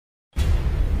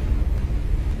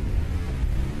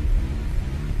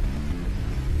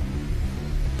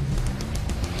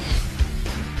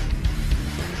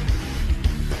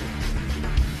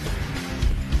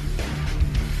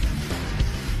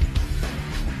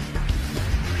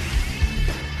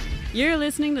You're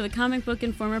listening to the Comic Book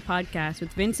Informer podcast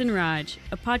with Vince and Raj,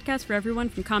 a podcast for everyone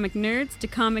from comic nerds to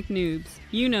comic noobs.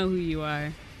 You know who you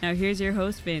are. Now here's your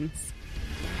host, Vince.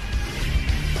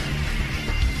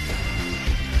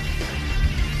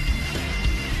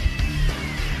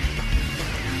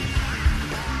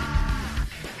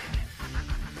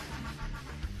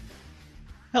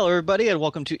 Hello, everybody, and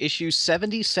welcome to issue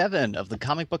 77 of the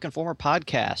Comic Book Informer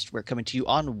podcast. We're coming to you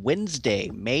on Wednesday,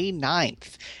 May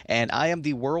 9th, and I am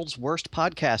the world's worst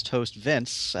podcast host,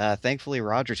 Vince. Thankfully,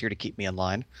 Roger's here to keep me in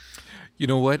line. You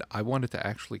know what? I wanted to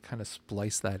actually kind of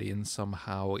splice that in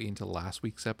somehow into last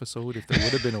week's episode if there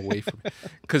would have been a way for me.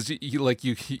 Because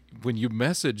when you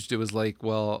messaged, it was like,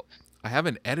 well, I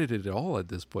haven't edited it all at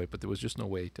this point, but there was just no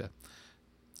way to.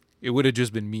 It would have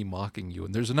just been me mocking you,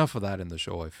 and there's enough of that in the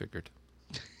show, I figured.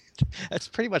 That's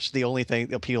pretty much the only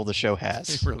appeal the show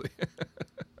has. Really?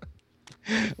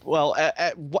 Well,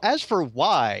 as for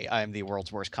why I'm the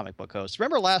world's worst comic book host,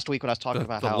 remember last week when I was talking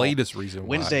about how the latest reason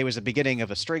Wednesday why. was the beginning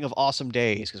of a string of awesome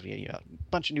days because we had a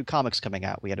bunch of new comics coming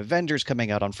out. We had Avengers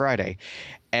coming out on Friday,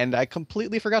 and I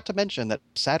completely forgot to mention that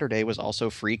Saturday was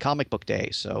also free comic book day.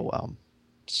 So,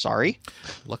 sorry.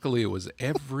 Luckily, it was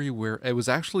everywhere. It was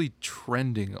actually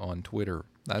trending on Twitter.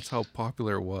 That's how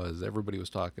popular it was. Everybody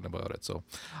was talking about it. So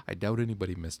I doubt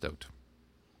anybody missed out.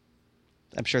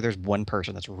 I'm sure there's one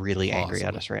person that's really angry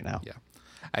at us right now. Yeah.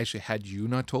 Actually, had you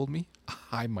not told me,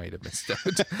 I might have missed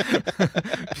out.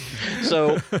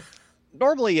 So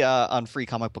normally on free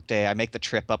comic book day, I make the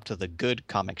trip up to the good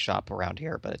comic shop around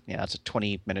here, but it's a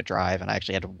 20-minute drive, and I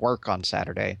actually had to work on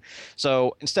Saturday.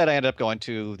 So instead, I ended up going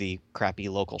to the crappy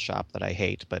local shop that I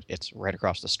hate, but it's right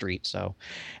across the street. So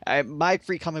my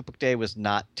free comic book day was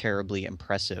not terribly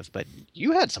impressive, but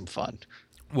you had some fun.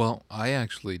 Well, I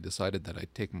actually decided that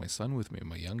I'd take my son with me,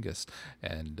 my youngest,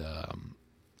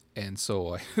 and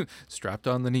so I strapped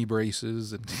on the knee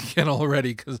braces and get all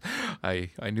ready because I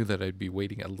knew that I'd be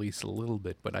waiting at least a little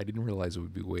bit, but I didn't realize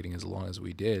we'd be waiting as long as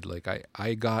we did. Like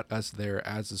I got us there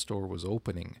as the store was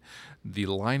opening. The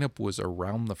lineup was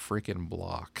around the freaking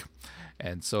block,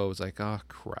 and so I was like, oh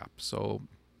crap. So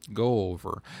go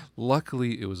over.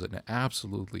 Luckily, it was an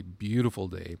absolutely beautiful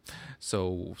day,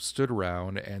 so stood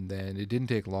around, and then it didn't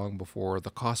take long before the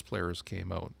cosplayers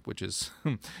came out, which is,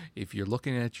 if you're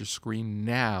looking at your screen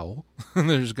now,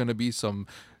 there's going to be some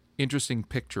interesting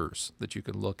pictures that you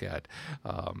can look at.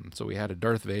 So we had a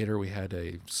Darth Vader, we had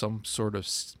some sort of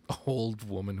old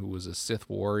woman who was a Sith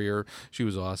warrior. She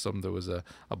was awesome. There was a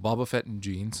Boba Fett in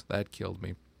jeans. That killed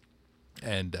me.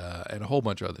 And a whole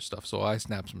bunch of other stuff. So I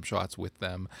snapped some shots with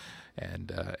them,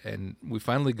 and we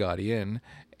finally got in.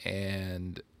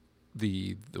 And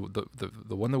the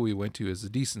one that we went to is a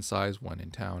decent sized one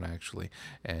in town actually,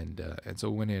 and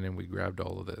so we went in and we grabbed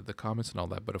all of the comics and all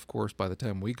that. But of course, by the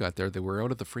time we got there, they were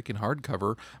out of the freaking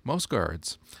hardcover mouse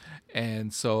guards,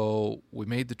 and so we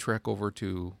made the trek over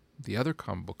to the other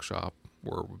comic book shop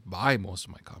where I buy most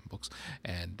of my comic books,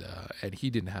 and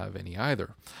he didn't have any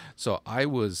either. So I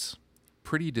was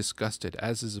pretty disgusted,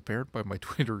 as is apparent by my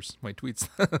tweets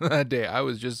that day. I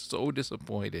was just so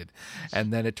disappointed.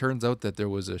 And then it turns out that there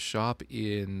was a shop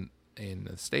in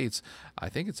the States, I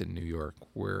think it's in New York,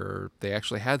 where they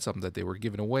actually had something that they were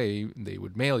giving away. They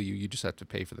would mail you just have to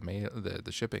pay for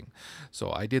the shipping.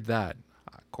 So I did that.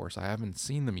 Of course, I haven't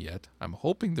seen them yet. I'm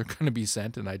hoping they're going to be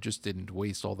sent, and I just didn't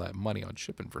waste all that money on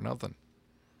shipping for nothing.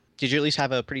 Did you at least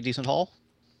have a pretty decent haul?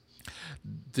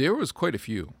 There was quite a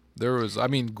few. There was,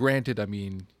 granted,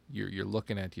 you're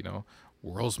looking at,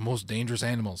 world's most dangerous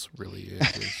animals, really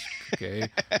is. Okay.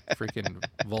 Freaking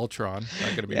Voltron. Not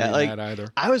going to be reading that either.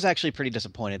 I was actually pretty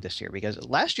disappointed this year because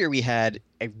last year we had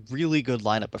a really good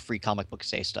lineup of free comic book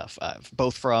day stuff,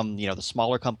 both from, the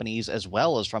smaller companies as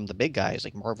well as from the big guys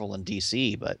like Marvel and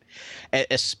DC, but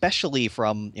especially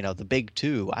from, the big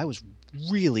two. I was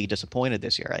really disappointed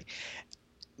this year.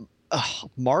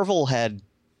 Marvel had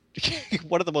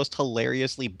one of the most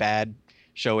hilariously bad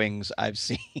showings I've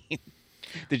seen.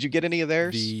 Did you get any of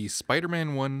theirs? The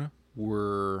Spider-Man one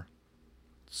were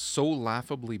so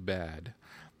laughably bad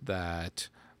that,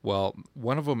 well,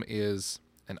 one of them is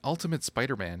an Ultimate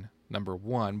Spider-Man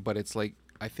 #1, but it's like,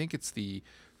 I think it's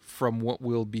from what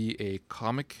will be a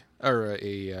comic or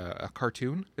a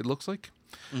cartoon, it looks like.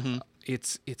 Mm-hmm.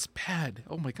 It's bad.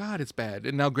 Oh my God, it's bad.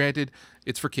 And now, granted,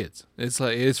 it's for kids.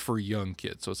 It's for young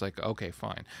kids, so it's like, okay,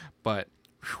 fine. But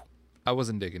I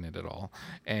wasn't digging it at all.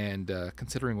 And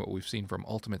considering what we've seen from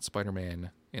Ultimate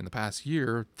Spider-Man in the past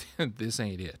year, this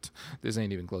ain't it. This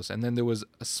ain't even close. And then there was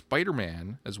a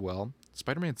Spider-Man as well,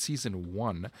 Spider-Man Season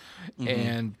 1, mm-hmm.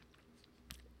 and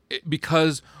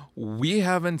Because we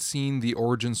haven't seen the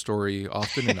origin story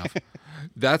often enough.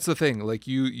 That's the thing. Like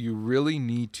you really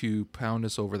need to pound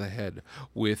us over the head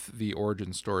with the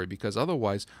origin story, because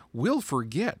otherwise we'll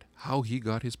forget how he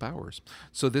got his powers.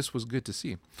 So this was good to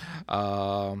see.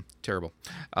 Terrible.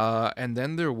 And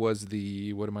then there was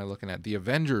what am I looking at? The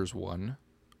Avengers one.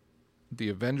 The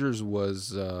Avengers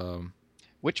was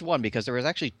Which one? Because there was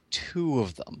actually two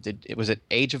of them. Was it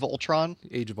Age of Ultron?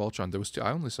 Age of Ultron. There was two.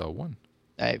 I only saw one.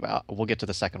 We'll get to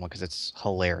the second one because it's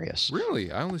hilarious.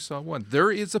 Really? I only saw one.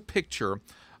 There is a picture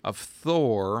of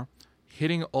Thor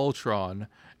hitting Ultron,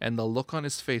 and the look on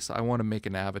his face, I want to make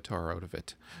an avatar out of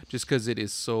it, just because it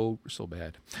is so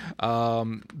bad.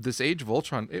 This Age of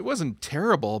Ultron, it wasn't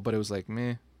terrible, but it was like,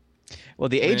 meh. Well,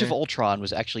 the Age of Ultron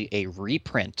was actually a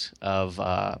reprint of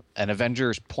an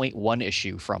Avengers .1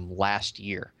 issue from last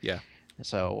year. Yeah.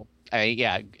 So,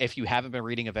 if you haven't been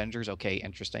reading Avengers, okay,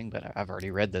 interesting, but I've already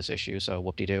read this issue, so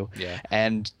whoop-de-doo. Yeah.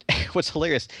 And what's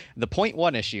hilarious, the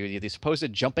 .1 issue, the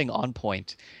supposed jumping on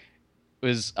point,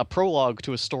 was a prologue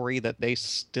to a story that they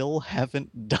still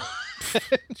haven't done.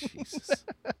 Jesus.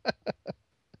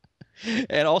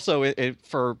 And also, it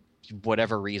for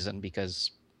whatever reason,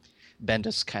 because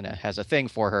Bendis kind of has a thing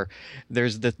for her,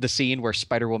 there's the scene where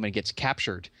Spider-Woman gets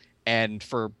captured, and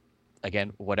for,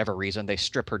 again, whatever reason, they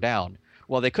strip her down.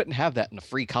 Well, they couldn't have that in a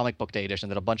free comic book day edition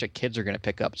that a bunch of kids are going to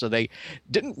pick up, so they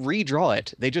didn't redraw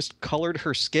it. They just colored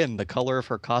her skin the color of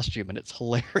her costume, and it's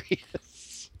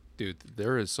hilarious. Dude,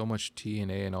 there is so much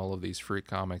TNA in all of these free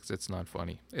comics, it's not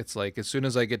funny. It's like, as soon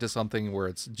as I get to something where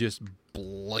it's just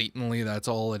blatantly that's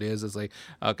all it is, it's like,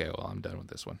 okay, well, I'm done with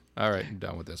this one. All right, I'm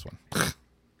done with this one.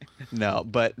 No,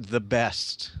 but the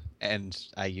best, and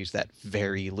I use that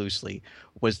very loosely,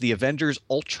 was the Avengers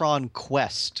Ultron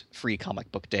Quest free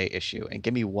comic book day issue. And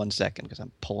give me 1 second because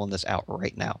I'm pulling this out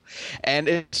right now. And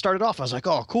it started off, I was like,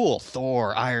 oh, cool.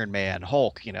 Thor, Iron Man,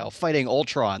 Hulk, fighting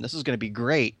Ultron. This is going to be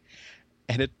great.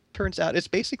 And it turns out it's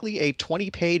basically a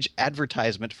 20-page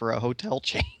advertisement for a hotel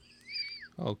chain.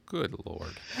 Oh, good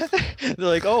Lord. They're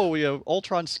like, oh,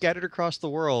 Ultron scattered across the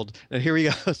world. And here we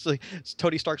go. It's like,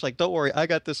 Tony Stark's like, don't worry, I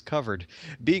got this covered.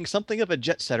 Being something of a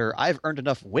jet setter, I've earned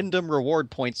enough Wyndham reward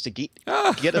points to get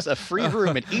us a free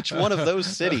room in each one of those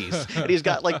cities. And he's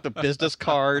got like the business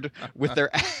card with their...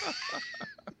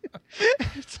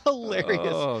 It's hilarious.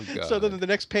 Oh, God. So then the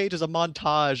next page is a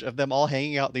montage of them all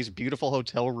hanging out in these beautiful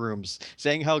hotel rooms,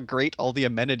 saying how great all the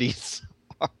amenities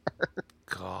are.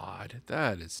 God,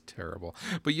 that is terrible.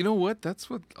 But you know what? That's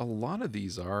what a lot of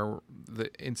these are.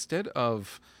 Instead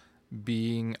of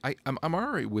being, I'm all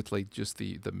right with like just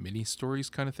the mini stories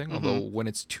kind of thing. Mm-hmm. Although when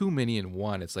it's too many in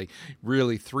one, it's like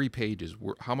really 3 pages.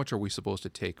 How much are we supposed to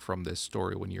take from this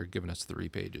story when you're giving us 3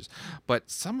 pages?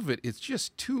 But some of it's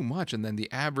just too much. And then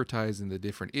the advertising, the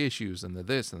different issues, and the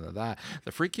this and the that.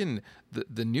 The freaking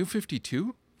the New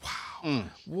 52. Wow.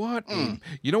 What?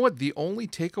 You know what? The only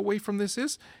takeaway from this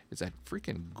is that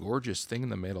freaking gorgeous thing in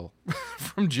the middle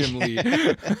from Jim Lee.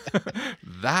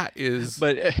 That's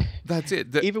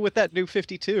it. Even with that New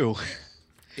 52,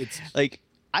 it's like,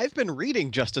 I've been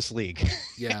reading Justice League.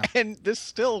 Yeah. And this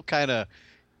still kind of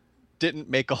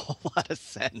didn't make a whole lot of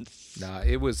sense. Nah,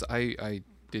 it was, I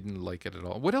didn't like it at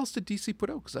all. What else did DC put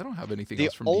out? Because I don't have anything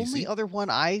else from DC. The only other one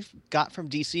I got from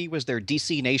DC was their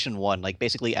DC Nation one, like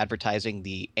basically advertising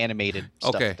the animated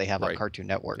stuff that they have on Cartoon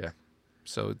Network. Yeah.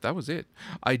 So that was it.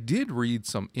 I did read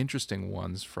some interesting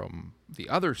ones from the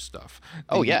other stuff.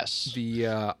 Yes.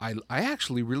 I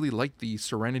actually really liked the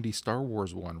Serenity Star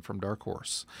Wars one from Dark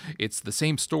Horse. It's the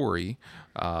same story,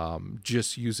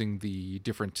 just using the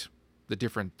different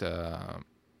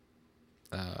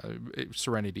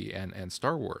Serenity and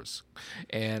Star Wars,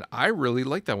 and I really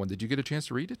like that one. Did you get a chance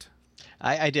to read it?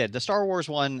 I did. The Star Wars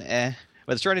one,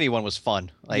 but the Serenity one was fun.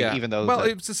 Even though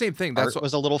it's the same thing. Art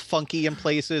was a little funky in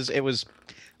places. It was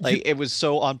it was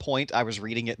so on point. I was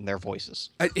reading it in their voices.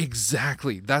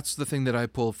 Exactly. That's the thing that I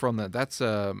pulled from that. That's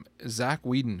Zach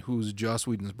Whedon, who's Joss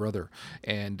Whedon's brother,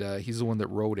 and he's the one that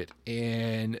wrote it.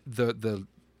 And the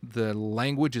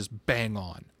language is bang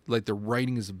on. Like the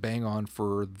writing is bang on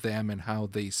for them and how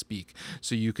they speak.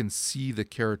 So you can see the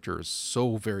characters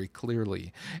so very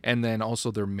clearly. And then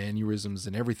also their mannerisms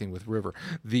and everything with River.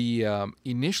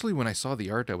 Initially when I saw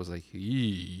the art, I was like,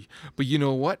 eee. But you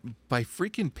know what? By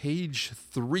freaking page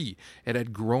 3, it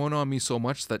had grown on me so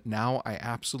much that now I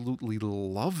absolutely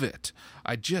love it.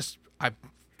 I just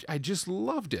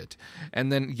loved it.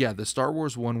 And then, the Star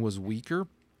Wars one was weaker.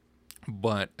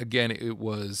 But again,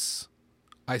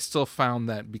 I still found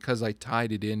that because I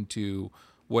tied it into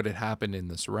what had happened in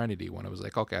the Serenity one, I was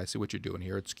like, okay, I see what you're doing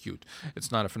here. It's cute.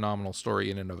 It's not a phenomenal story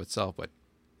in and of itself, but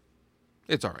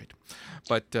It's all right.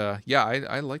 But yeah,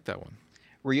 I like that one.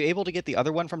 Were you able to get the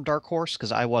other one from Dark Horse?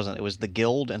 Because I wasn't. It was the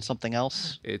Guild and something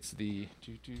else. It's the.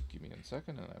 Give me a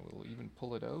second, and I will even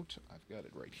pull it out. I've got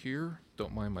it right here.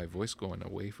 Don't mind my voice going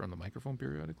away from the microphone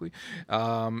periodically.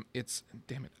 It's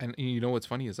damn it. And you know what's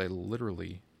funny is I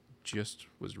literally just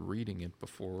was reading it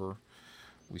before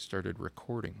we started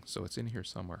recording, so it's in here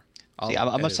somewhere. See,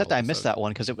 I'm upset that I missed that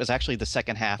one because it was actually the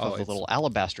second half of the little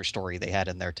Alabaster story they had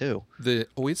in there too.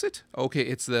 Is it? Okay,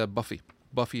 it's the Buffy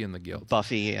and the Guild.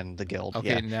 Buffy and the Guild.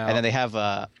 Okay, yeah. now and then they have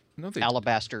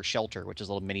Alabaster Shelter, which is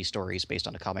little mini stories based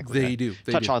on a comic. They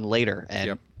touch on later,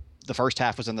 and the first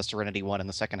half was in the Serenity one, and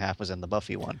the second half was in the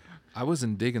Buffy one. I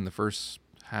wasn't digging the first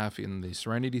half in the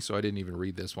Serenity, so I didn't even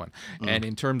read this one. And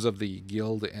in terms of the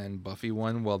Guild and Buffy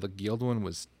one, well, the Guild one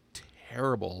was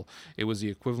terrible. It was the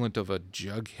equivalent of a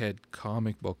Jughead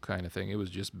comic book kind of thing. It was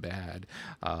just bad.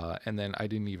 And then I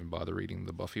didn't even bother reading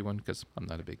the Buffy one because I'm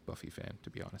not a big Buffy fan, to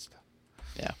be honest.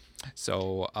 Yeah.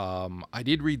 So I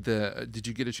did read did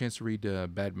you get a chance to read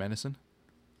Bad Medicine?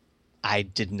 I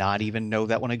did not even know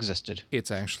that one existed.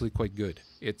 It's actually quite good.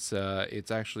 It's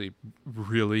actually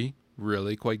really,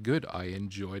 really quite good. I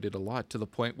enjoyed it a lot to the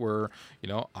point where,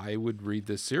 I would read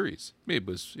this series. It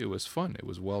was fun. It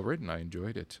was well written. I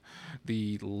enjoyed it.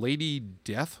 The Lady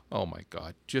Death, oh my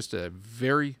God, just a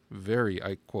very, very,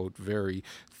 I quote, very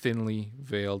thinly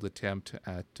veiled attempt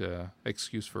at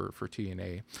excuse for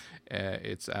TNA.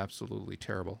 It's absolutely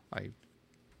terrible.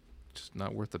 Just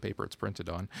not worth the paper it's printed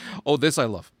on. Oh, this I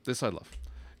love.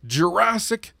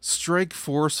 Jurassic Strike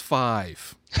Force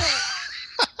 5.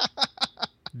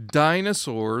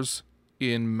 Dinosaurs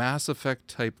in Mass Effect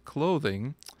type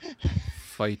clothing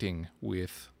fighting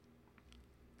with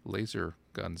laser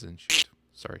guns and shit.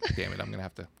 Sorry, damn it, I'm going to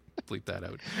have to bleep that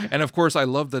out. And of course, I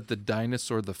love that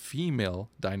the female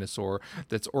dinosaur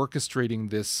that's orchestrating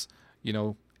this,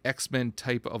 X-Men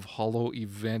type of hollow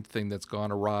event thing that's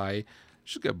gone awry,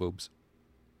 she's got boobs.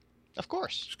 Of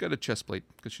course. She's got a chest plate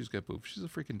because she's got boobs. She's a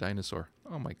freaking dinosaur.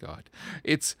 Oh my God.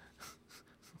 It's...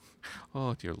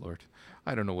 Oh, dear Lord.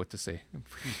 I don't know what to say.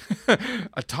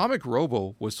 Atomic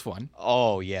Robo was fun.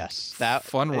 Oh, yes.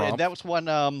 Fun romp. That was one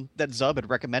that Zub had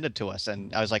recommended to us,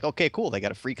 and I was like, okay, cool. They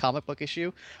got a free comic book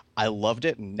issue. I loved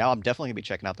it, and now I'm definitely going to be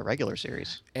checking out the regular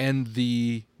series. And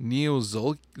the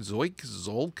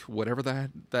Zolk, whatever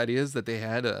that is, that they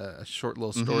had a short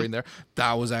little story in there,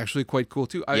 that was actually quite cool,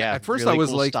 too. At first really I was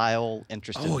cool like... style,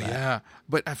 interested in that. Yeah.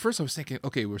 But at first I was thinking,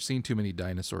 okay, we're seeing too many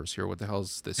dinosaurs here. What the hell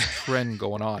is this trend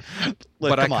going on?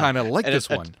 Look, but I kind of like this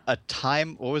one. A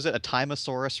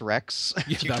Timeosaurus Rex,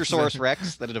 Futurosaurus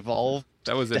Rex that had evolved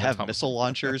to have missile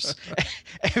launchers.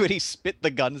 And when he spit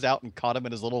the guns out and caught him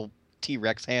in his little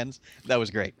T-Rex hands, that was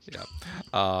great.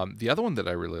 Yeah. The other one that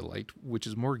I really liked, which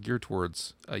is more geared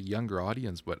towards a younger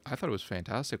audience, but I thought it was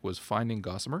fantastic, was Finding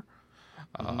Gossamer.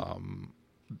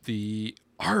 The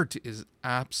art is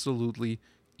absolutely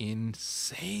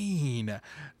insane.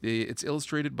 It's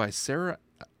illustrated by Sarah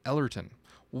Ellerton.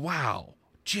 Wow.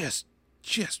 Just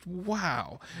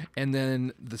wow. And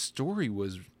then the story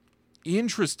was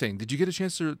interesting. Did you get a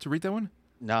chance to read that one?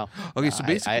 No. Okay, so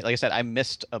basically, like I said, I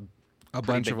missed a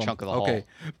bunch big of them. chunk of the haul. Okay,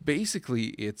 basically,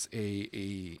 it's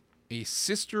a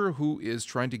sister who is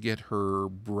trying to get her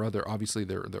brother. Obviously,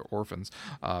 they're orphans.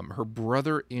 Her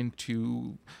brother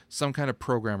into some kind of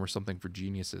program or something for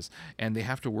geniuses, and they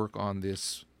have to work on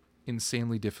this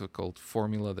insanely difficult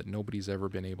formula that nobody's ever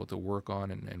been able to work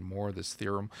on, and more this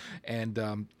theorem.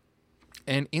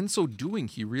 And in so doing,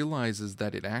 he realizes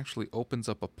that it actually opens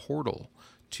up a portal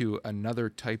to another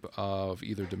type of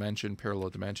either dimension, parallel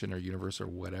dimension, or universe, or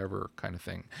whatever kind of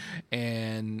thing.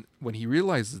 And when he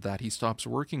realizes that, he stops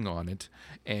working on it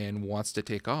and wants to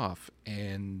take off.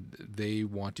 And they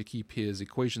want to keep his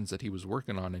equations that he was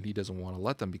working on, and he doesn't want to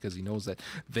let them because he knows that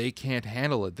they can't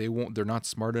handle it. They're not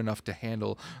smart enough to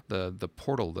handle the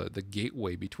portal, the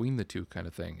gateway between the two kind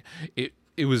of thing.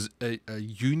 It was a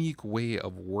unique way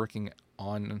of working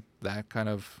on that kind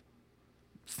of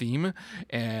theme,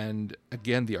 and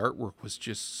again, the artwork was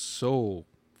just so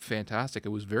fantastic. It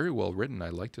was very well written. I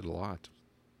liked it a lot.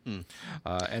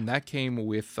 And that came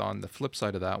with, on the flip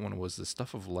side of that one, was the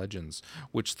Stuff of Legends,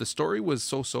 which the story was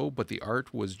so-so, but the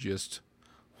art was just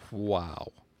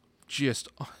wow, just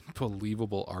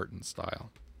unbelievable art and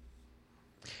style.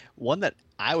 One that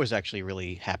I was actually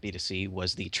really happy to see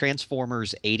was the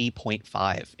Transformers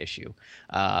 80.5 issue.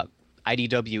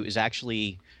 IDW is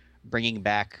actually bringing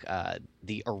back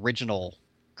the original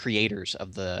creators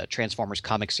of the Transformers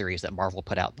comic series that Marvel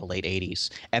put out in the late 80s.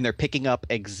 And they're picking up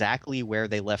exactly where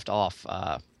they left off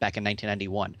back in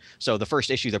 1991. So the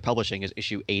first issue they're publishing is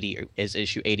issue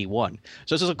 81.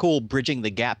 So this is a cool bridging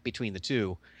the gap between the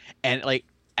two. And like,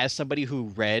 as somebody who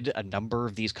read a number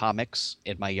of these comics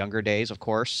in my younger days, of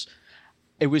course,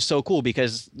 it was so cool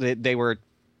because they were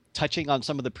touching on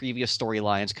some of the previous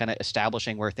storylines, kind of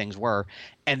establishing where things were,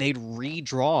 and they'd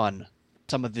redrawn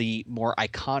some of the more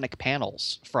iconic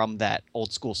panels from that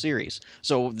old school series.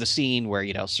 So the scene where,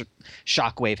 you know,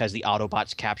 Shockwave has the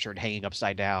Autobots captured hanging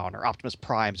upside down, or Optimus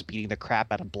Prime's beating the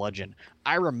crap out of Bludgeon.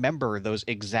 I remember those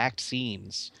exact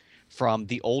scenes from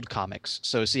the old comics.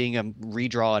 So seeing them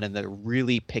redrawn and they're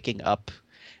really picking up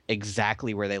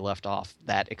exactly where they left off,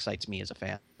 that excites me as a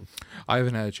fan. I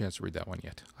haven't had a chance to read that one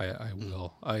yet. I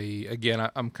will.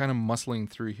 I'm kind of muscling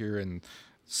through here, and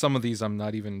some of these I'm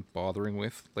not even bothering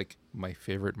with. Like my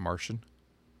favorite Martian.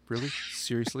 Really?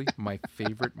 Seriously? My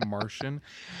favorite Martian?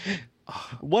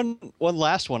 One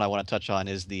last one I want to touch on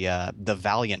is the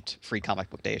Valiant Free Comic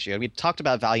Book Day issue. We talked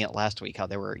about Valiant last week, how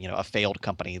they were, you know, a failed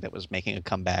company that was making a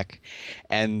comeback,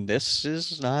 and this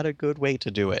is not a good way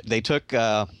to do it. They took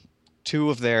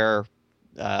two of their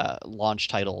launch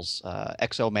titles,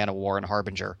 Exo, Man of War, and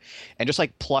Harbinger, and just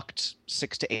like plucked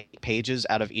 6 to 8 pages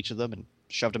out of each of them and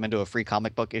shoved them into a free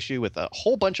comic book issue with a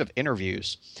whole bunch of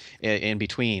interviews in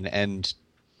between. And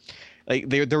like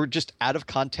they were just out of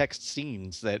context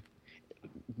scenes that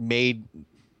made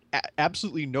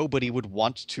absolutely nobody would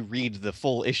want to read the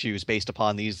full issues based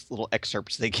upon these little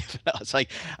excerpts they give us.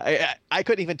 Like I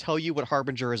couldn't even tell you what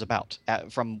Harbinger is about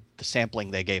from the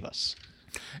sampling they gave us.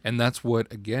 And that's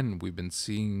what, again, we've been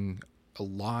seeing a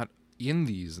lot in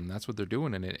these, and that's what they're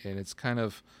doing. And it's kind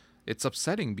of, it's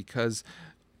upsetting because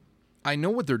I know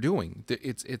what they're doing.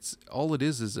 It's all it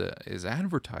is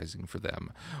advertising for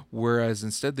them. Whereas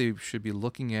instead they should be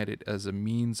looking at it as a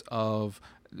means of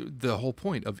the whole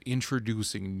point of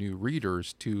introducing new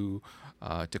readers to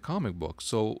comic books.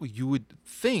 So you would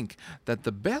think that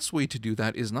the best way to do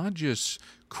that is not just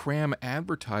cram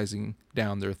advertising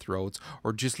down their throats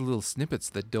or just little snippets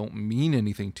that don't mean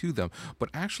anything to them, but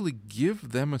actually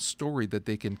give them a story that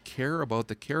they can care about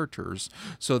the characters,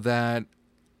 so that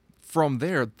from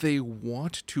there, they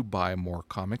want to buy more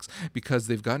comics because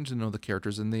they've gotten to know the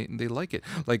characters and they like it.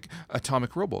 Like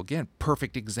Atomic Robo, again,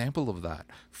 perfect example of that.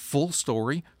 Full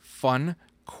story, fun,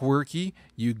 quirky.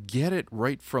 You get it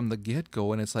right from the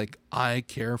get-go, and it's like, I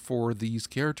care for these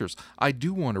characters. I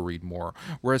do want to read more.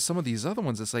 Whereas some of these other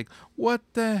ones, it's like, what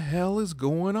the hell is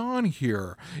going on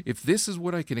here? If this is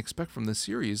what I can expect from the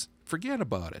series, forget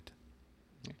about it.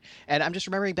 And I'm just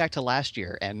remembering back to last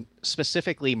year, and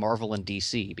specifically Marvel and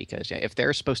DC, because if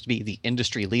they're supposed to be the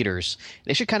industry leaders,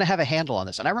 they should kind of have a handle on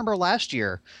this. And I remember last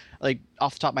year, like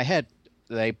off the top of my head,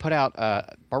 they put out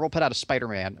Marvel put out a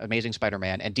Spider-Man, Amazing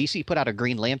Spider-Man, and DC put out a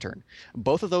Green Lantern.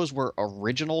 Both of those were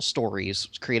original stories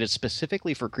created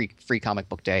specifically for Free Comic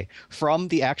Book Day from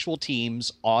the actual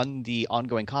teams on the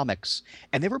ongoing comics,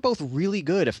 and they were both really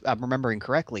good, if I'm remembering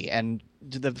correctly. And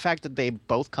the fact that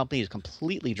both companies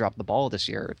completely dropped the ball this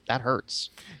year, that hurts.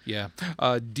 Yeah.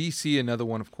 DC, another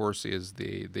one, of course, is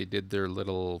they did their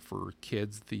little, for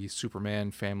kids, the Superman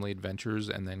Family Adventures,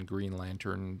 and then Green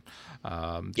Lantern.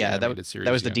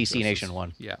 That was the DC Nation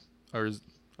one. Yeah. Is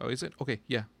it? Okay.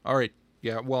 Yeah. All right.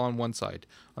 Yeah. Well, on one side.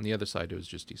 On the other side, it was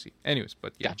just DC. Anyways,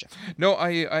 but yeah. Gotcha. No, I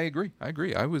agree.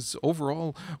 I was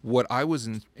overall, what I was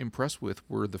impressed with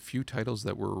were the few titles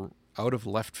that were out of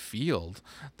left field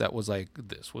that was like,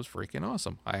 this was freaking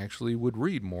awesome. I actually would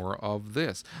read more of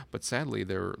this. But sadly,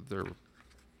 they're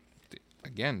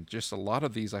again, just a lot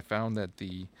of these I found that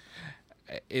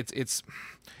it's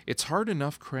hard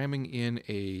enough cramming in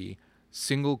a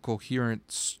single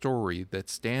coherent story that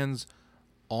stands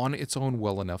on its own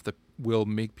well enough that will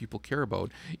make people care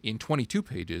about in 22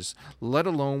 pages, let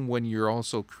alone when you're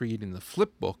also creating the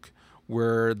flip book,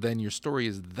 where then your story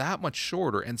is that much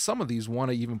shorter. And some of these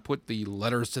want to even put the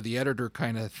letters to the editor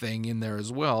kind of thing in there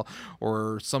as well,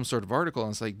 or some sort of article.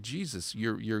 And it's like, Jesus,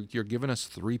 you're giving us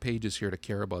 3 pages here to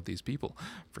care about these people.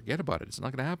 Forget about it. It's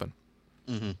not going to happen.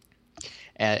 Mm-hmm.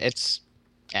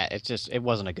 It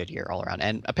wasn't a good year all around.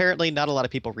 And apparently not a lot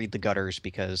of people read the gutters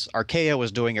because Archaea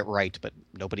was doing it right, but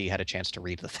nobody had a chance to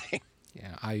read the thing.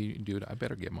 Yeah, I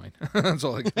better get mine. That's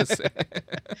all I can say.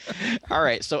 All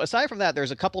right. So aside from that,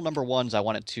 there's a couple number ones I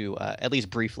wanted to at least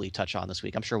briefly touch on this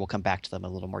week. I'm sure we'll come back to them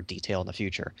in a little more detail in the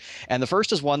future. And the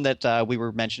first is one that we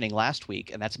were mentioning last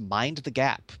week, and that's Mind the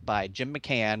Gap by Jim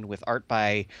McCann with art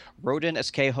by Rodin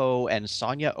Esquejo and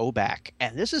Sonia Oback.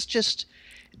 And this is just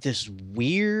this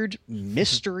weird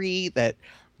mystery that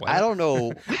I don't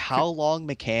know how long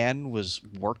McCann was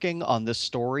working on this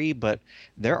story, but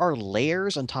there are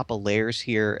layers on top of layers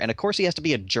here. And of course, he has to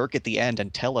be a jerk at the end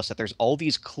and tell us that there's all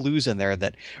these clues in there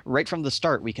that right from the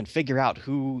start we can figure out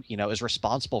who, is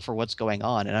responsible for what's going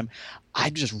on. And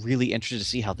I'm just really interested to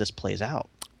see how this plays out.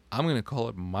 I'm going to call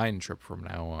it Mind Trip from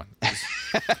now on.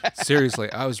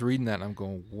 Seriously, I was reading that and I'm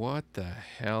going, what the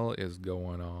hell is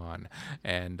going on?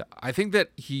 And I think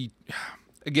that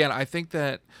I think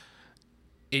that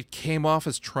it came off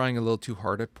as trying a little too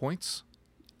hard at points.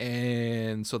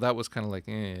 And so that was kind of like,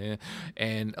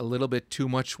 and a little bit too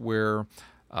much where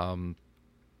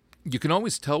you can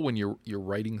always tell when you're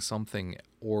writing something,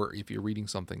 or if you're reading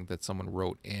something that someone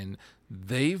wrote and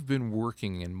they've been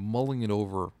working and mulling it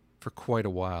over for quite a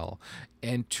while,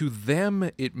 and to them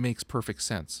it makes perfect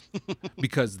sense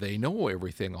because they know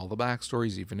everything, all the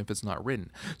backstories, even if it's not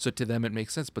written. So to them it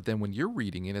makes sense. But then when you're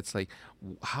reading it, it's like,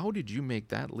 how did you make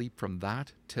that leap from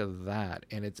that to that?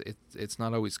 And it's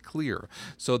not always clear.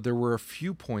 So there were a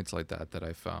few points like that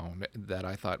I found that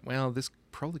I thought, well, this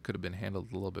probably could have been handled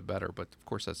a little bit better, but of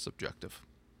course that's subjective.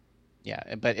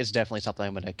 Yeah, but it's definitely something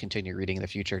I'm going to continue reading in the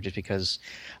future just because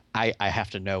I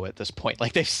have to know at this point.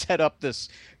 Like, they've set up this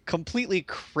completely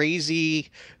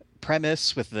crazy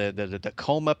premise with the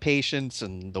coma patients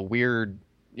and the weird,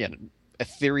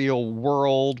 ethereal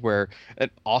world where an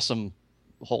awesome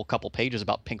whole couple pages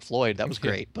about Pink Floyd. That was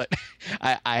great. But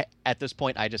I at this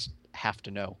point, I just have to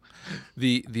know.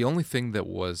 The only thing that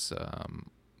was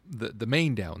the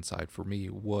main downside for me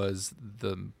was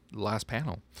the last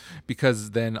panel,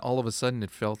 because then all of a sudden it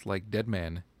felt like Dead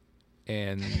Man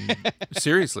and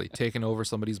seriously taking over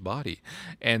somebody's body.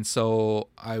 And so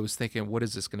I was thinking, what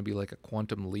is this going to be, like a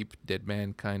Quantum Leap Dead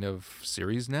Man kind of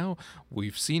series now?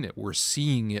 We've seen it. We're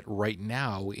seeing it right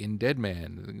now in Dead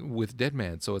Man with Dead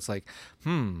Man. So it's like,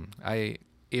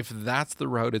 if that's the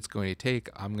route it's going to take,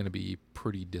 I'm going to be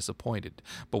pretty disappointed.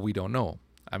 But we don't know.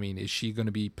 I mean, is she going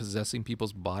to be possessing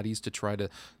people's bodies to try to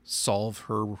solve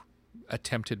her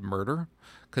attempted murder?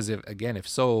 Because if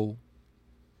so,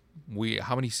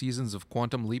 how many seasons of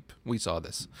Quantum Leap? We saw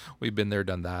this. We've been there,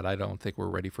 done that. I don't think we're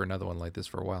ready for another one like this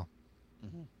for a while.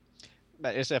 Mm-hmm.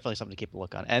 But it's definitely something to keep a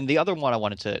look on. And the other one I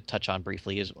wanted to touch on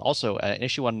briefly is also an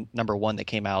issue on #1 that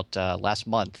came out last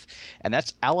month, and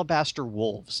that's Alabaster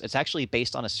Wolves. It's actually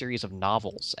based on a series of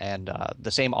novels, and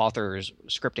the same author is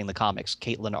scripting the comics,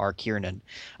 Caitlin R. Kiernan,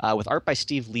 with art by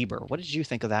Steve Lieber. What did you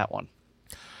think of that one?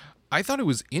 I thought it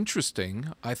was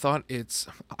interesting. I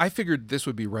figured this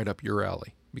would be right up your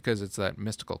alley because it's that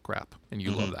mystical crap, and you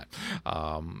love that.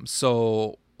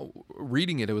 So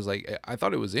reading it, it was like, I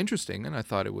thought it was interesting, and I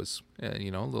thought it was a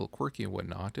little quirky and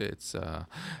whatnot. It's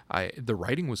the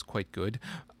writing was quite good.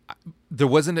 There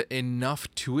wasn't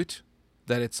enough to it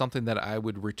that it's something that I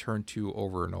would return to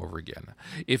over and over again.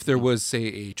 If there was, say,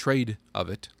 a trade of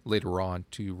it later on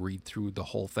to read through the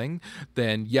whole thing,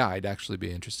 then yeah, I'd actually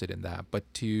be interested in that.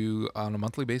 But to, on a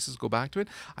monthly basis, go back to it,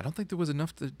 I don't think there was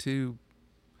enough to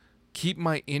keep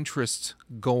my interest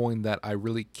going that I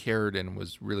really cared and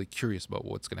was really curious about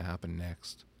what's going to happen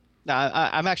next. No,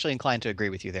 I'm actually inclined to agree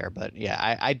with you there, but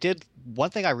yeah, I did.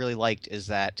 One thing I really liked is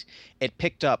that it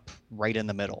picked up right in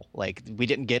the middle. Like, we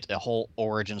didn't get a whole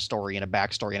origin story and a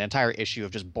backstory, an entire issue of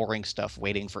just boring stuff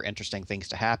waiting for interesting things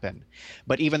to happen.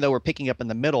 But even though we're picking up in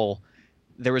the middle,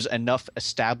 there was enough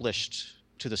established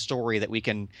to the story that we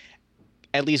can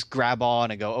at least grab on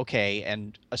and go, okay,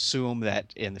 and assume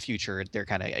that in the future they're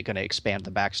kind of going to expand the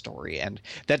backstory. And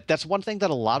that's one thing that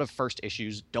a lot of first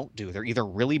issues don't do. They're either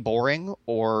really boring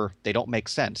or they don't make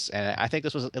sense. And I think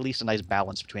this was at least a nice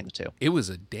balance between the two. It was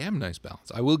a damn nice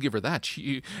balance. I will give her that.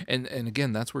 And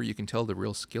again, that's where you can tell the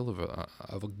real skill of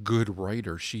a good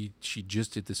writer. She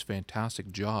just did this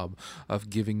fantastic job of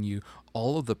giving you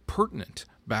all of the pertinent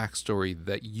backstory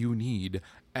that you need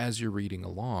as you're reading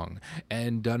along,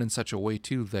 and done in such a way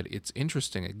too that it's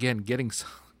interesting. Again, getting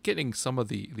some of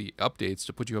the updates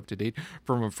to put you up to date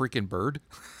from a freaking bird,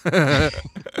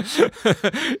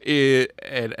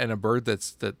 and a bird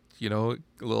that's a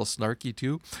little snarky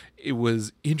too. It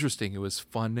was interesting. It was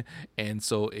fun, and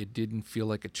so it didn't feel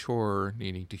like a chore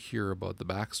needing to hear about the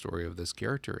backstory of this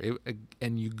character.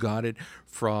 And you got it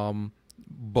from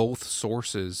both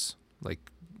sources, like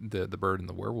the bird and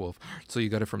the werewolf. So you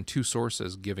got it from two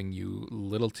sources giving you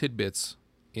little tidbits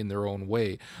in their own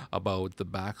way about the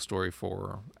backstory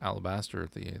for Alabaster,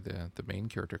 the main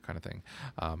character kind of thing.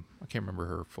 I can't remember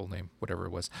her full name, whatever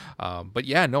it was. But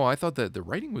yeah, no, I thought that the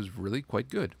writing was really quite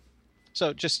good.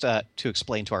 So just to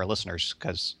explain to our listeners,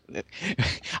 because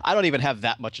I don't even have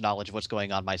that much knowledge of what's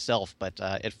going on myself, but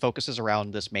it focuses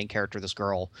around this main character, this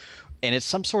girl, and it's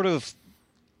some sort of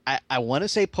I want to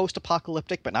say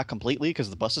post-apocalyptic, but not completely because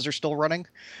the buses are still running.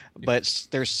 But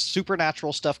there's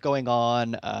supernatural stuff going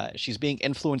on. She's being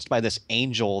influenced by this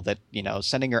angel that,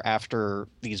 sending her after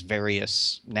these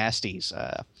various nasties.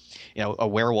 A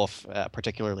werewolf,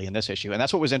 particularly in this issue, and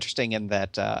that's what was interesting in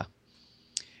that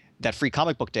Free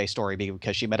Comic Book Day story,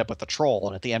 because she met up with the troll,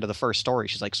 and at the end of the first story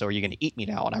she's like, so are you going to eat me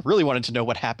now? And I really wanted to know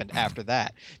what happened after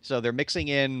that. So they're mixing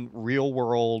in real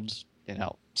world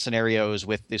scenarios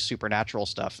with this supernatural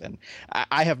stuff, and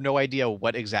I have no idea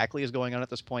what exactly is going on at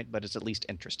this point, but it's at least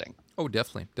interesting. Oh,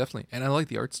 definitely, and I like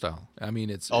the art style. I mean,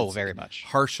 it's very much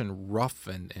harsh and rough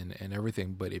and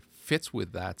everything, but it fits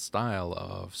with that style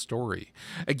of story.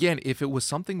 Again, if it was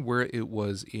something where it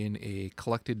was in a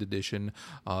collected edition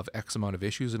of X amount of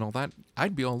issues and all that,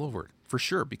 I'd be all over it for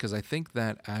sure, because I think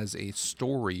that as a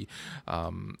story,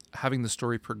 having the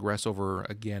story progress over,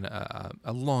 again,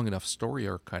 a long enough story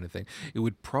arc kind of thing, it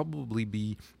would probably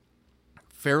be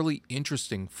fairly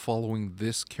interesting following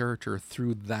this character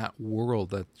through that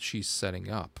world that she's setting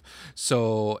up.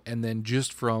 So, and then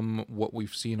just from what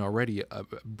we've seen already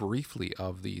briefly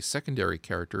of the secondary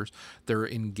characters, they're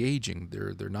engaging.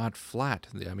 They're not flat.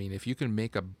 I mean, if you can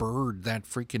make a bird that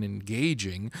freaking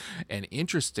engaging and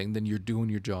interesting, then you're doing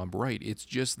your job right. It's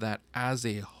just that as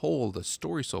a whole, the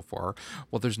story so far,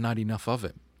 well, there's not enough of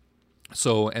it.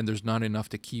 So, and there's not enough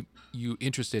to keep you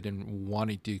interested in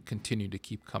wanting to continue to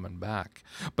keep coming back.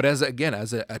 But as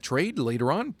a trade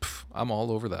later on, I'm all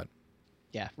over that.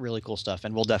 Yeah, really cool stuff,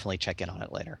 and we'll definitely check in on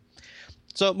it later.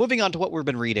 So moving on to what we've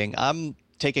been reading, I'm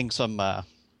taking some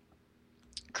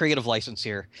creative license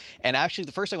here. And actually,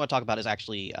 the first thing I want to talk about is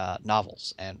actually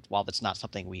novels. And while that's not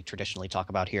something we traditionally talk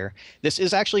about here, this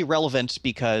is actually relevant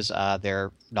because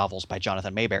they're novels by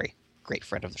Jonathan Maberry, great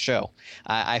friend of the show.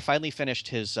 I finally finished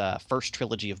his first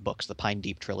trilogy of books, the Pine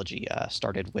Deep trilogy.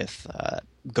 Started with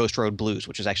Ghost Road Blues,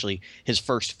 which is actually his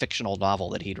first fictional novel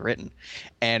that he'd written.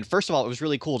 And first of all, it was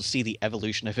really cool to see the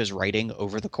evolution of his writing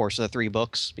over the course of the 3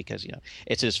 books, because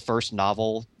it's his first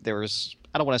novel. There was,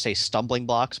 I don't want to say stumbling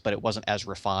blocks, but it wasn't as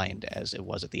refined as it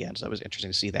was at the end. So it was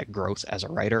interesting to see that growth as a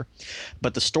writer.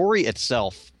 But the story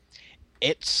itself,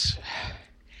 it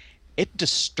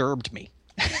disturbed me.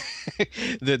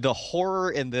 The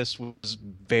horror in this was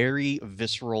very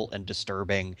visceral and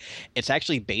disturbing. It's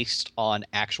actually based on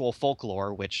actual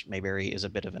folklore, which Mayberry is a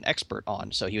bit of an expert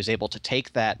on. So he was able to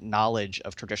take that knowledge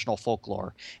of traditional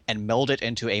folklore and meld it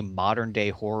into a modern day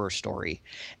horror story.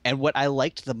 And what I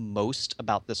liked the most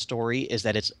about this story is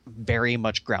that it's very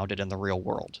much grounded in the real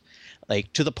world.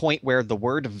 Like, to the point where the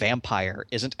word vampire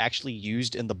isn't actually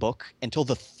used in the book until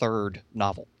the 3rd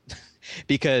novel.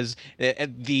 Because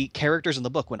the characters in the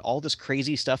book, when all this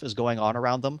crazy stuff is going on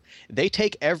around them, they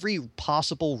take every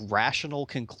possible rational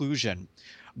conclusion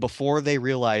before they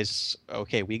realize,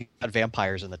 okay, we got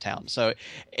vampires in the town. So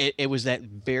it was that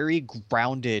very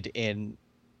grounded in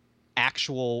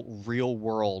actual real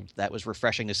world that was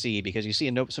refreshing to see, because you see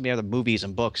in so many other movies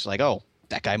and books, like, oh,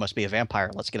 that guy must be a vampire,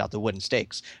 let's get out the wooden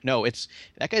stakes. No, it's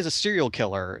that guy's a serial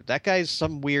killer. That guy's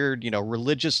some weird,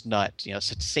 religious nut,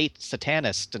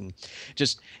 satanist, and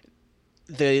just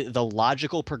the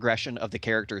logical progression of the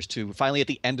characters to finally at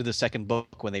the end of the 2nd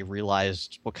book, when they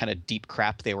realized what kind of deep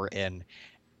crap they were in.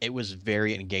 It was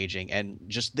very engaging, and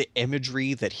just the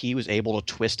imagery that he was able to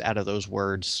twist out of those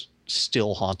words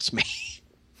still haunts me.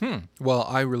 Well,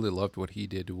 I really loved what he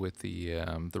did with the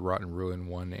Rotten Ruin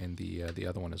one and the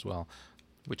other one as well,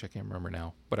 which I can't remember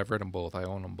now, but I've read them both. I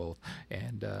own them both,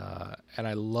 and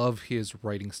I love his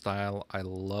writing style. I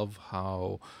love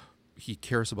how he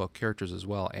cares about characters as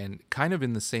well, and kind of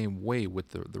in the same way with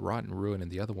the Rotten Ruin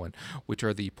and the other one, which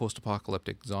are the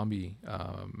post-apocalyptic zombie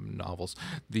novels.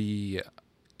 He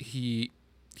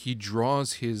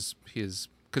draws his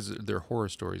because they're horror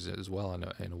stories as well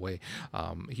in a way.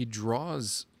 He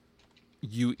draws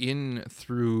you in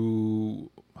through,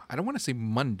 I don't want to say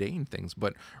mundane things,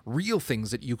 but real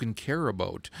things that you can care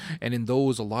about. And in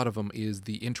those, a lot of them is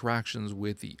the interactions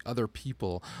with the other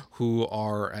people who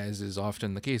are, as is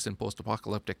often the case in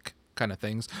post-apocalyptic kind of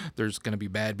things, there's going to be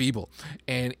bad people.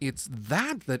 And it's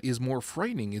that is more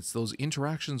frightening. It's those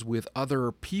interactions with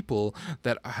other people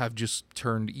that have just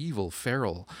turned evil,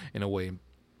 feral in a way.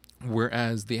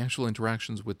 Whereas the actual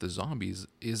interactions with the zombies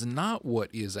is not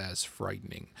what is as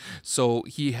frightening. So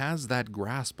he has that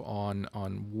grasp on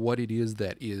what it is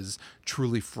that is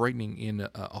truly frightening in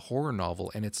a horror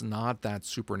novel, and it's not that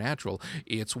supernatural.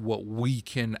 It's what we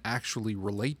can actually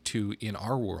relate to in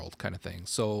our world, kind of thing.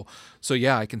 So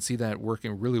yeah, I can see that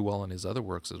working really well in his other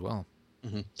works as well.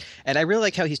 Mm-hmm. And I really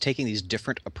like how he's taking these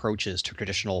different approaches to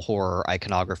traditional horror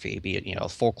iconography, be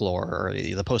it folklore or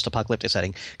the post-apocalyptic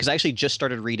setting. Because I actually just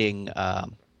started reading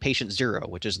Patient Zero,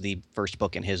 which is the first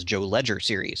book in his Joe Ledger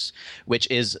series,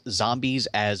 which is zombies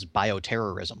as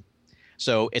bioterrorism.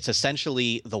 So it's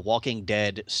essentially The Walking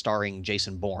Dead starring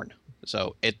Jason Bourne.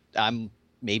 So I'm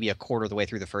maybe a quarter of the way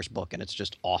through the first book, and it's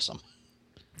just awesome.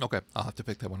 Okay, I'll have to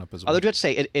pick that one up as well. Although I have to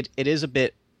say, it is a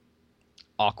bit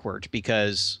awkward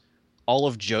because all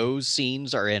of Joe's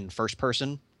scenes are in first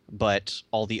person, but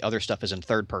all the other stuff is in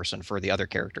third person for the other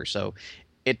characters. So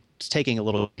it's taking a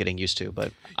little getting used to,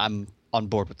 but I'm on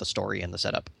board with the story and the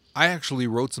setup. I actually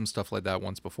wrote some stuff like that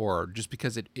once before, just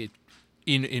because it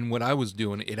in what I was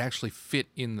doing, it actually fit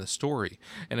in the story,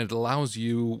 and it allows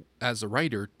you as a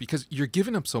writer, because you're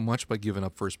giving up so much by giving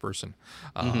up first person,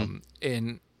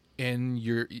 and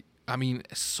you're, I mean,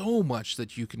 so much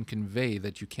that you can convey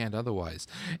that you can't otherwise.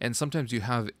 And sometimes you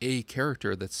have a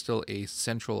character that's still a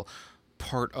central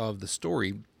part of the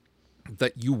story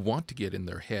that you want to get in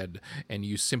their head, and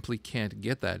you simply can't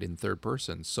get that in third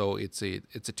person. So it's a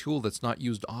tool that's not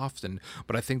used often,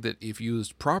 but I think that if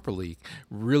used properly,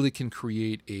 really can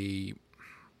create a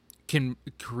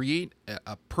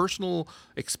personal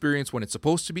experience when it's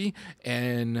supposed to be,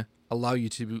 and allow you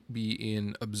to be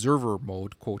in observer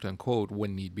mode, quote unquote,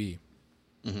 when need be.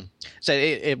 Mm-hmm. So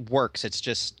it works. It's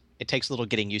just it takes a little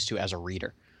getting used to as a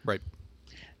reader. Right.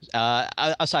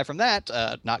 Aside from that,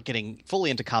 not getting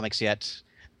fully into comics yet,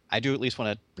 I do at least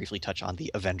want to briefly touch on the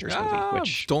Avengers movie,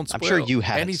 which don't I'm sure you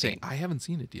haven't anything. seen. I haven't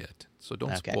seen it yet, so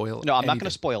don't spoil. No, I'm not going anything.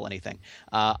 to spoil anything.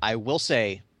 I will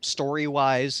say,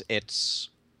 story-wise, it's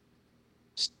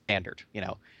standard.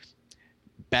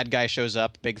 Bad guy shows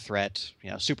up, big threat.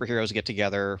 Superheroes get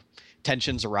together,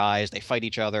 tensions arise, they fight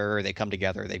each other, they come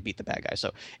together, they beat the bad guy.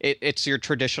 So it's your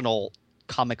traditional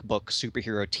comic book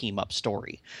superhero team-up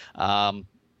story.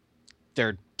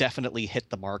 They're definitely hit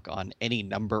the mark on any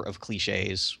number of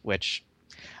cliches, which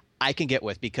I can get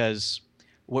with, because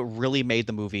what really made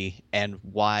the movie and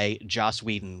why Joss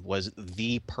Whedon was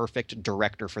the perfect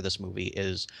director for this movie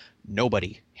is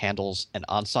nobody handles an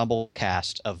ensemble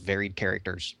cast of varied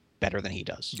characters better than he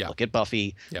does. Yeah. Look at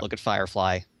Buffy, look at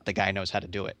Firefly. The guy knows how to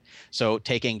do it. So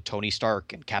taking Tony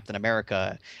Stark and Captain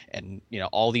America and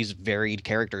all these varied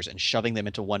characters and shoving them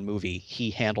into one movie, he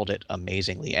handled it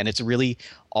amazingly. And it's really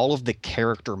all of the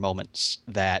character moments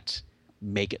that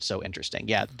make it so interesting.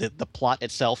 Yeah, the plot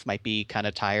itself might be kind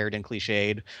of tired and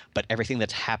cliched, but everything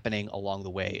that's happening along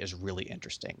the way is really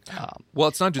interesting. Well,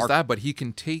 it's not just that, but he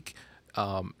can take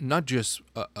not just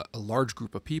a large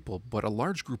group of people, but a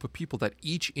large group of people that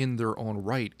each in their own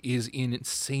right is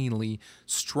insanely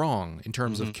strong in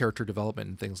terms of character development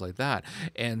and things like that.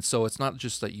 And so it's not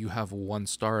just that you have one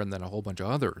star and then a whole bunch of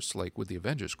others, like with the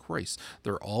Avengers. Christ,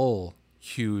 they're all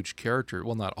huge character.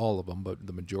 Well, not all of them, but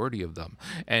the majority of them.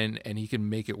 And he can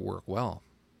make it work well.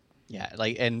 Yeah,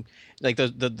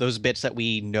 those bits that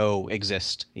we know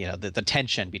exist, the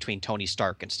tension between Tony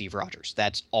Stark and Steve Rogers,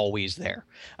 that's always there.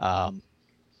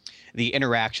 The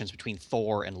interactions between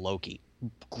Thor and Loki,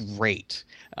 great.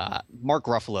 Mark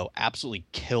Ruffalo absolutely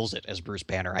kills it as Bruce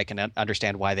Banner. I can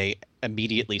understand why they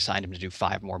immediately signed him to do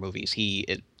 5 more movies. He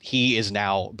is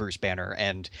now Bruce Banner,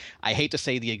 and I hate to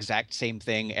say the exact same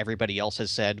thing everybody else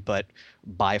has said, but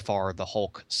by far the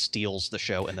Hulk steals the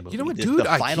show in the movie. You know what, the dude?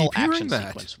 The final I keep action hearing that.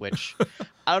 sequence, which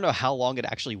I don't know how long it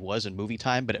actually was in movie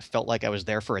time, but it felt like I was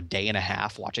there for a day and a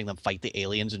half watching them fight the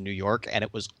aliens in New York, and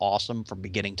it was awesome from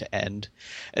beginning to end.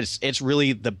 It's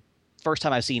really the first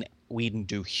time I've seen Whedon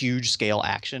do huge scale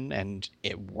action, and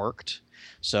it worked.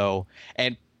 So,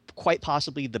 and quite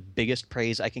possibly the biggest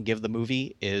praise I can give the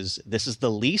movie is this is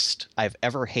the least I've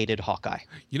ever hated Hawkeye.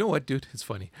 You know what, dude? It's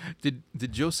funny. Did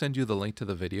Joe send you the link to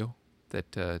the video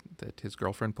that his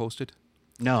girlfriend posted?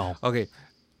 No. Okay.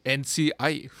 And see,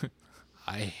 I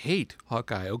hate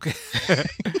Hawkeye, okay?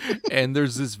 And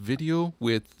there's this video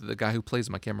with the guy who plays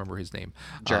him, I can't remember his name.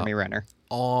 Jeremy Renner.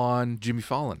 On Jimmy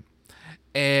Fallon.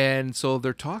 And so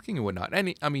they're talking and whatnot.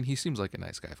 And he seems like a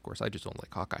nice guy, of course. I just don't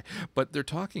like Hawkeye. But they're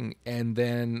talking, and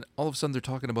then all of a sudden they're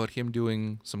talking about him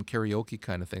doing some karaoke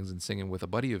kind of things and singing with a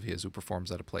buddy of his who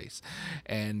performs at a place.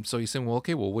 And so he's saying, well,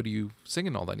 okay, well, what are you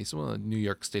singing all that? And he said, well, New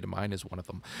York State of Mind is one of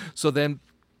them. So then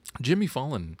Jimmy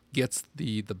Fallon gets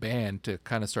the band to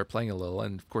kind of start playing a little,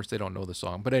 and of course they don't know the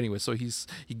song. But anyway, so he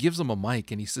gives them a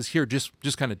mic and he says, here, just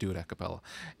kind of do it a cappella.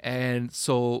 And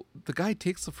so the guy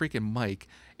takes the freaking mic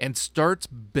and starts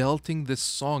belting this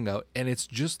song out, and it's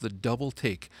just the double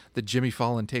take that Jimmy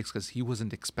Fallon takes because he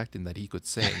wasn't expecting that he could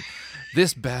sing.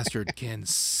 This bastard can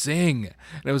sing.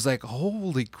 And it was like,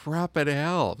 holy crap at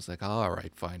hell. I was like, all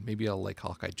right, fine. Maybe I'll like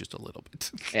Hawkeye just a little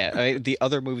bit. Yeah, the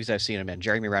other movies I've seen him in,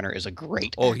 Jeremy Renner is a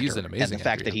great actor. Oh, he's an amazing And the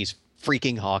fact actor, that he's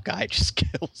freaking Hawkeye just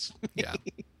kills me. Yeah.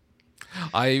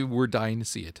 We're dying to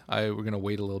see it. We're going to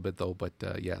wait a little bit, though, but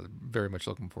yeah, very much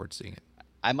looking forward to seeing it.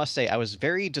 I must say, I was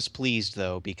very displeased,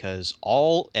 though, because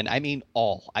and I mean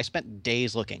all, I spent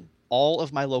days looking. All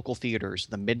of my local theaters,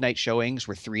 the midnight showings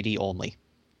were 3D only.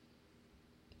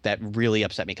 That really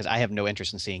upset me because I have no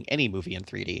interest in seeing any movie in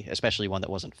 3D, especially one that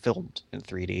wasn't filmed in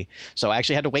 3D. So I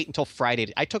actually had to wait until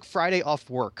Friday. I took Friday off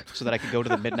work so that I could go to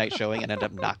the midnight showing and ended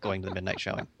up not going to the midnight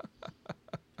showing.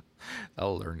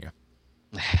 I'll learn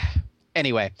you.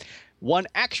 Anyway, one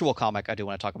actual comic I do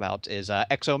want to talk about is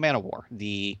Exo Manowar,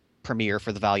 the premiere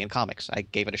for the Valiant Comics. I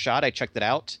gave it a shot. I checked it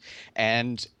out,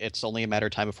 and it's only a matter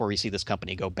of time before we see this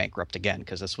company go bankrupt again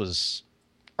because this was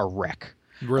a wreck.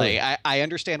 Really? Like, I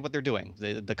understand what they're doing.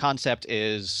 The concept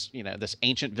is, this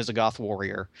ancient Visigoth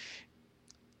warrior,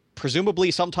 presumably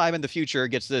sometime in the future,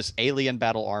 gets this alien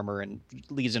battle armor and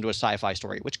leads into a sci-fi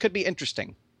story, which could be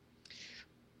interesting.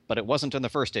 But it wasn't in the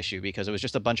first issue because it was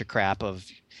just a bunch of crap of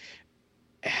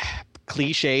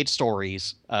cliched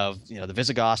stories of the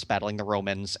Visigoths battling the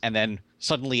Romans and then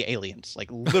suddenly aliens,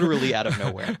 like literally out of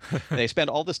nowhere. They spend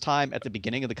all this time at the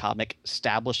beginning of the comic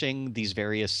establishing these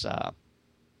various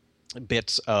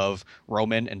bits of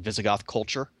Roman and Visigoth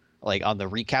culture, like on the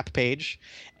recap page,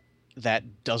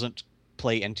 that doesn't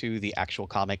play into the actual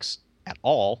comics at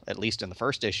all, at least in the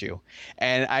first issue.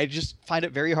 And I just find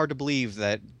it very hard to believe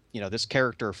that this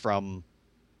character from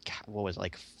what was it,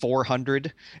 like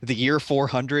 400, the year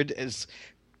 400, is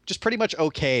just pretty much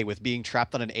okay with being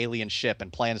trapped on an alien ship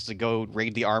and plans to go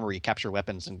raid the armory, capture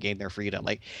weapons, and gain their freedom.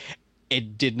 Like,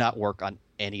 it did not work on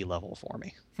any level for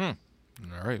me. All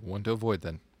right, one to avoid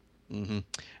then. Mm-hmm.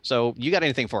 So you got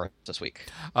anything for us this week?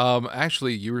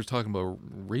 Actually, you were talking about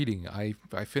reading. I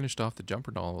finished off the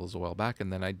Jumper novels a while back,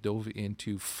 and then I dove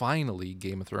into finally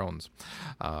Game of Thrones.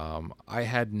 I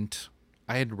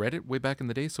had read it way back in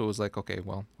the day, so it was like, okay,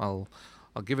 well, I'll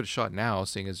give it a shot now,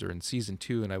 seeing as they're in season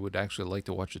 2, and I would actually like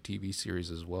to watch the TV series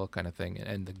as well, kind of thing,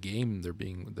 and the game they're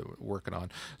working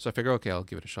on. So I figure, okay, I'll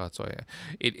give it a shot. So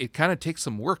it kind of takes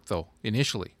some work though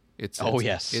initially.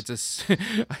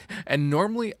 And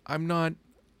normally I'm not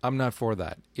for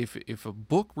that. If a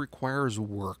book requires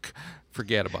work,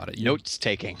 forget about it. Notes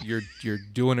taking. You're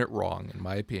doing it wrong, in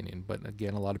my opinion. But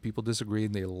again, a lot of people disagree,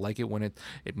 and they like it when it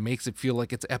makes it feel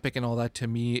like it's epic and all that. To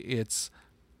me, it's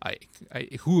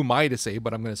who am I to say?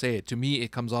 But I'm going to say it. To me,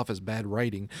 it comes off as bad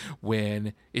writing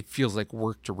when it feels like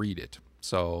work to read it.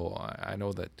 So I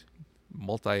know that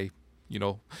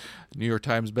New York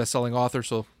Times best-selling author.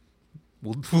 So.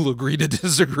 We'll agree to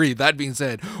disagree. That being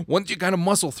said, once you kind of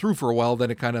muscle through for a while, then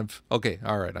it kind of, okay,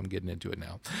 all right, I'm getting into it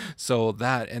now. So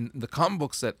that, and the comic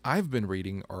books that I've been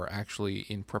reading are actually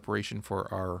in preparation for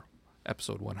our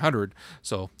episode 100,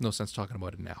 so no sense talking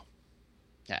about it now.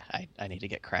 Yeah, I need to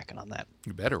get cracking on that.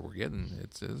 You better. We're getting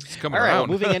it's coming all right, around.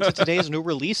 Well, moving into today's new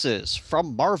releases.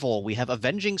 From Marvel, we have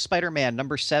Avenging Spider-Man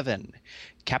number 7,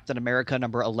 Captain America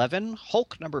number 11,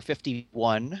 Hulk number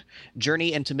 51,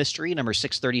 Journey into Mystery number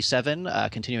 637,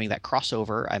 continuing that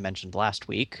crossover I mentioned last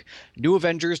week, New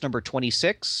Avengers number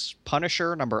 26,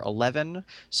 Punisher number 11,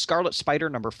 Scarlet Spider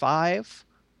number 5,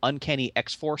 Uncanny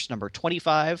X-Force number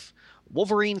 25,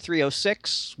 Wolverine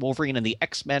 306, Wolverine and the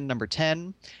X-Men number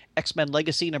 10, X-Men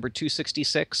Legacy number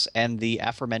 266, and the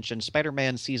aforementioned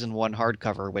Spider-Man Season 1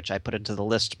 hardcover, which I put into the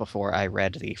list before I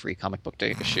read the Free Comic Book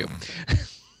Day issue.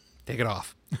 Take it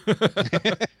off.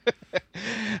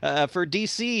 For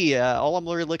DC, all I'm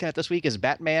really looking at this week is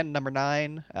Batman number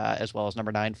 9, as well as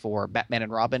number 9 for Batman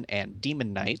and Robin and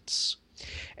Demon Knights.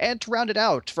 And to round it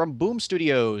out, from Boom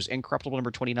Studios, Incorruptible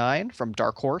number 29, from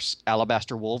Dark Horse,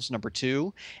 Alabaster Wolves number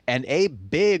 2, and a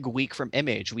big week from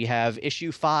Image. We have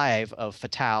issue 5 of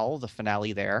Fatale, the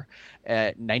finale there,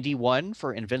 91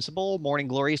 for Invincible, Morning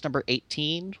Glories number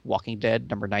 18, Walking Dead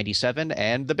number 97,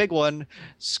 and the big one,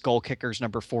 Skull Kickers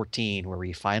number 14, where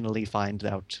we finally find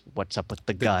out what's up with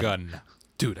the gun.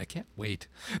 Dude, I can't wait.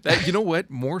 That, you know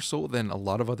what? More so than a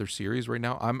lot of other series right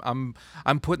now,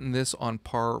 I'm putting this on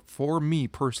par for me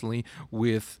personally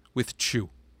with Chew.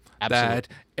 Absolutely. That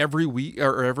every week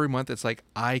or every month, it's like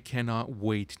I cannot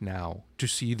wait now to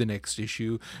see the next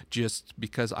issue, just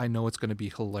because I know it's going to be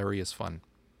hilarious fun.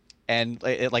 And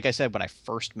like I said, when I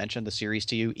first mentioned the series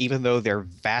to you, even though they're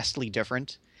vastly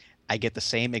different, I get the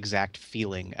same exact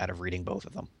feeling out of reading both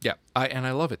of them. Yeah, I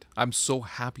love it. I'm so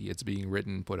happy it's being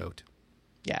written and put out.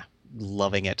 Yeah,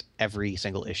 loving it every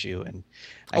single issue, and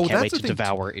I can't wait to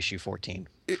devour issue 14.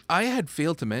 I had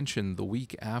failed to mention the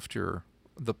week after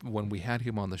when we had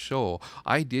him on the show,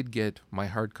 I did get my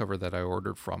hardcover that I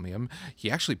ordered from him. He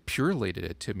actually purelated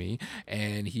it to me,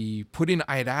 and he put in,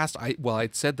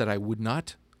 I'd said that I would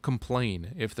not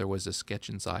complain if there was a sketch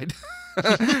inside.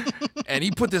 And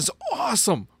he put this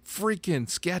awesome freaking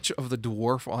sketch of the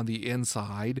dwarf on the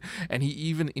inside, and he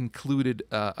even included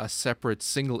a separate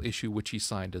single issue which he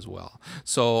signed as well.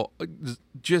 So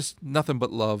just nothing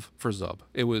but love for Zub.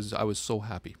 I was so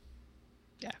happy.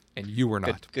 Yeah. And you were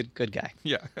not. Good guy.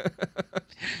 Yeah.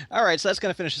 All right, so that's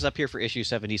going to finish us up here for issue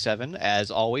 77.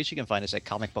 As always, you can find us at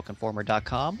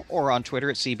comicbookinformer.com or on Twitter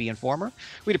at CBInformer.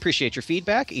 We'd appreciate your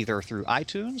feedback either through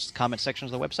iTunes, comment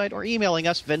sections of the website, or emailing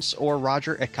us, Vince or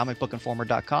Roger at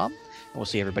comicbookinformer.com. And we'll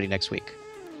see everybody next week.